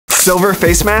Silver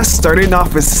face mask, starting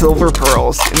off with silver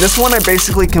pearls. In this one, I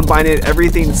basically combined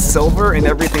everything silver and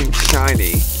everything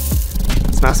shiny.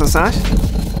 Smash, smash,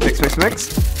 smash. Mix, mix, mix.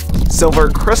 Silver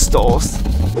crystals.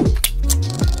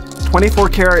 24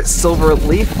 karat silver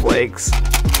leaf flakes.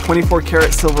 24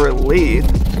 karat silver leaf.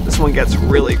 This one gets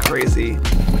really crazy.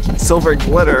 Silver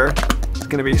glitter. It's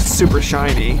gonna be super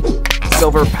shiny.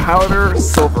 Silver powder,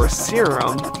 silver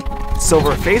serum,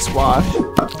 silver face wash,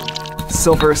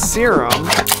 silver serum,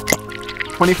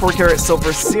 24 karat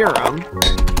silver serum,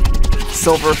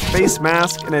 silver face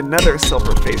mask, and another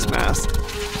silver face mask.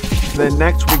 Then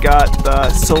next we got the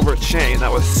silver chain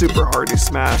that was super hard to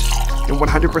smash, and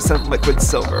 100% liquid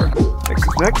silver. Mix,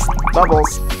 mix,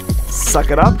 bubbles. Suck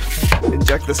it up,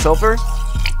 inject the silver,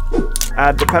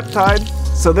 add the peptide.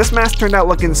 So this mask turned out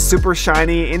looking super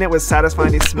shiny and it was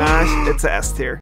satisfying to smash. It's a S tier.